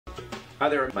Hi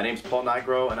there, my name's Paul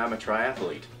Nygro and I'm a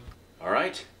triathlete. All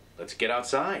right, let's get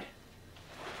outside.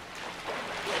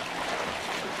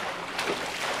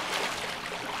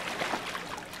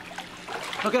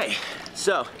 Okay,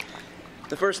 so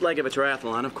the first leg of a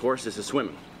triathlon, of course, is the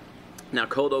swimming. Now,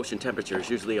 cold ocean temperatures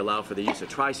usually allow for the use of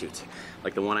tri-suits,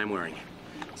 like the one I'm wearing.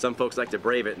 Some folks like to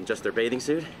brave it in just their bathing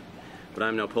suit, but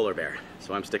I'm no polar bear,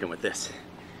 so I'm sticking with this.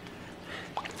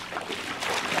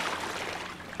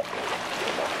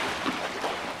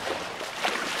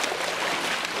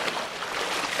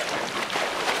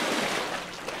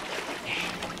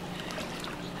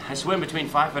 I swim between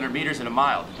 500 meters and a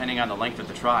mile, depending on the length of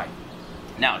the tri.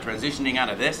 Now, transitioning out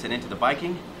of this and into the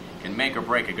biking can make or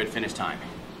break a good finish time.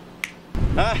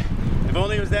 If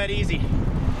only it was that easy.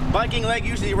 Biking leg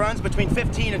usually runs between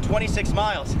 15 and 26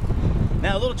 miles.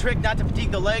 Now, a little trick not to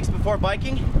fatigue the legs before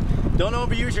biking: don't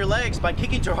overuse your legs by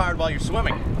kicking too hard while you're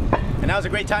swimming. And now's a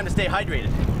great time to stay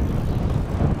hydrated.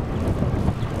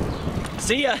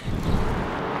 See ya!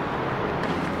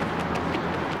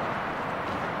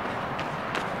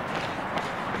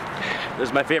 This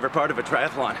is my favorite part of a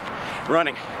triathlon,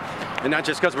 running. And not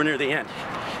just because we're near the end.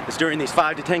 It's during these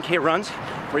 5 to 10K runs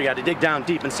where you got to dig down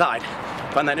deep inside,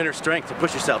 find that inner strength to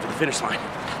push yourself to the finish line.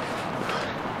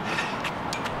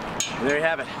 And there you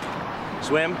have it.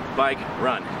 Swim, bike,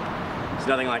 run. There's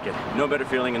nothing like it. No better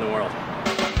feeling in the world.